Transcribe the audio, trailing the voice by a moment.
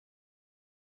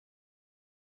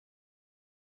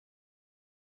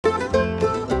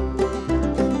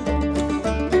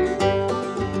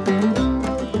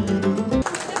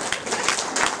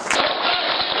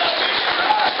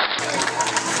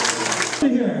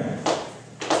there.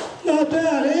 Not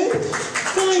bad, eh?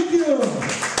 Thank you.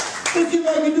 Let's see if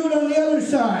I can do it on the other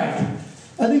side.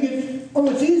 I think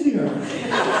it's easier.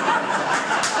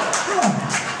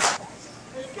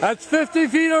 That's 50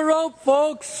 feet of rope,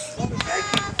 folks.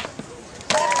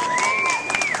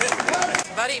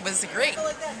 Buddy was a great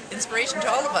inspiration to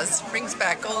all of us. Brings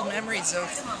back old memories of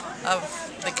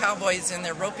the Cowboys and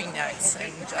their roping necks,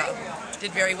 and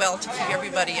did very well to keep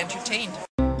everybody entertained.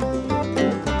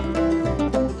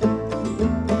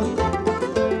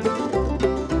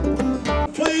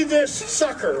 Play this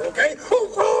sucker, okay?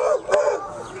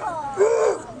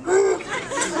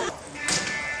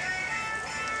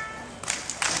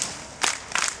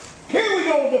 Here we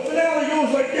go. The finale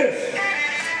goes like this.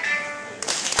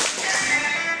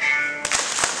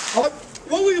 What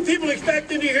were you people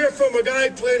expecting to hear from a guy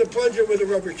playing a plunger with a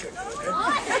rubber chicken?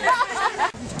 Okay?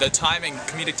 The timing,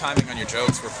 comedic timing on your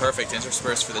jokes were perfect,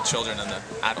 interspersed for the children and the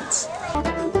adults.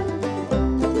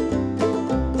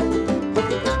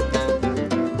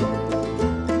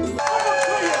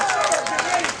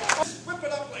 Whip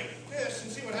it up like this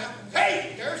and see what happens.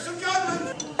 Hey, there's some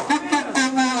juggling.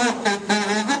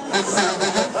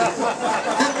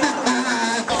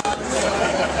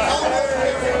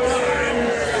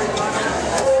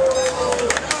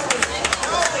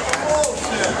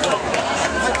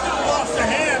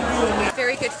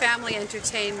 Very good family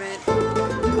entertainment.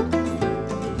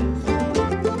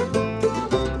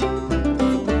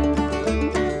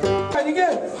 And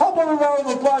again, how about a round of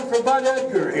applause for Bud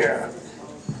Edgar here?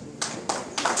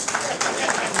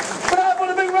 But how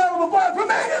about a big round of applause for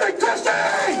Magnetic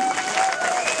Twisting?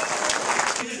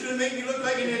 You're just going to make me look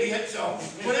like an idiot, so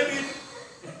whatever you...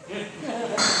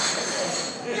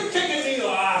 You're kicking me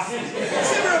off. Give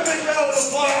her a big round of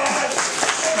applause.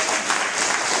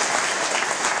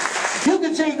 You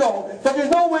can say go, but there's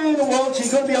no way in the world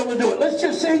she's going to be able to do it. Let's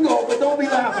just say go, but don't be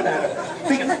laughing at her.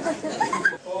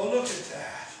 Oh, look at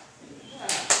that.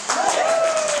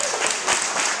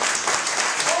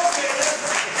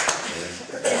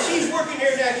 Okay, she's working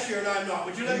here next year and I'm not.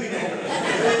 Would you let me know?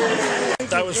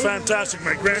 That was fantastic.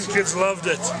 My grandkids loved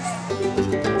it.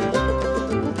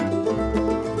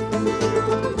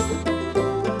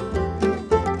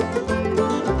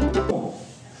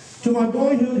 To my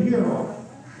boyhood hero.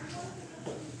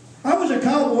 I was a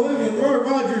cowboy when Roy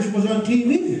Rogers was on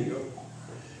TV.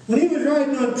 When he was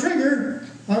riding on Trigger,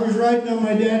 I was riding on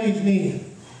my daddy's knee.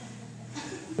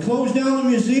 Closed down the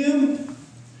museum,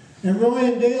 and Roy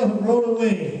and Dale have rode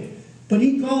away. But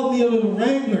he called me a little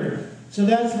wrangler, so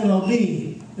that's what I'll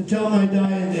be until my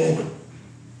dying day.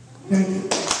 Thank you.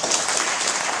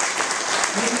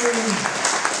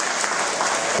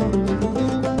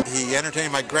 He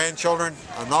entertained my grandchildren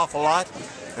an awful lot,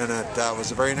 and it was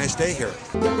a very nice day here.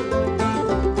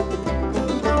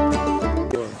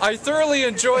 I thoroughly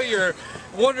enjoy your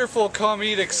wonderful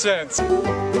comedic sense. That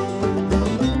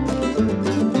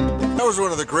was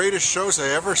one of the greatest shows I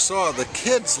ever saw. The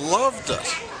kids loved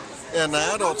it, and the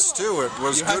adults too. It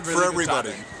was good for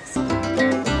everybody.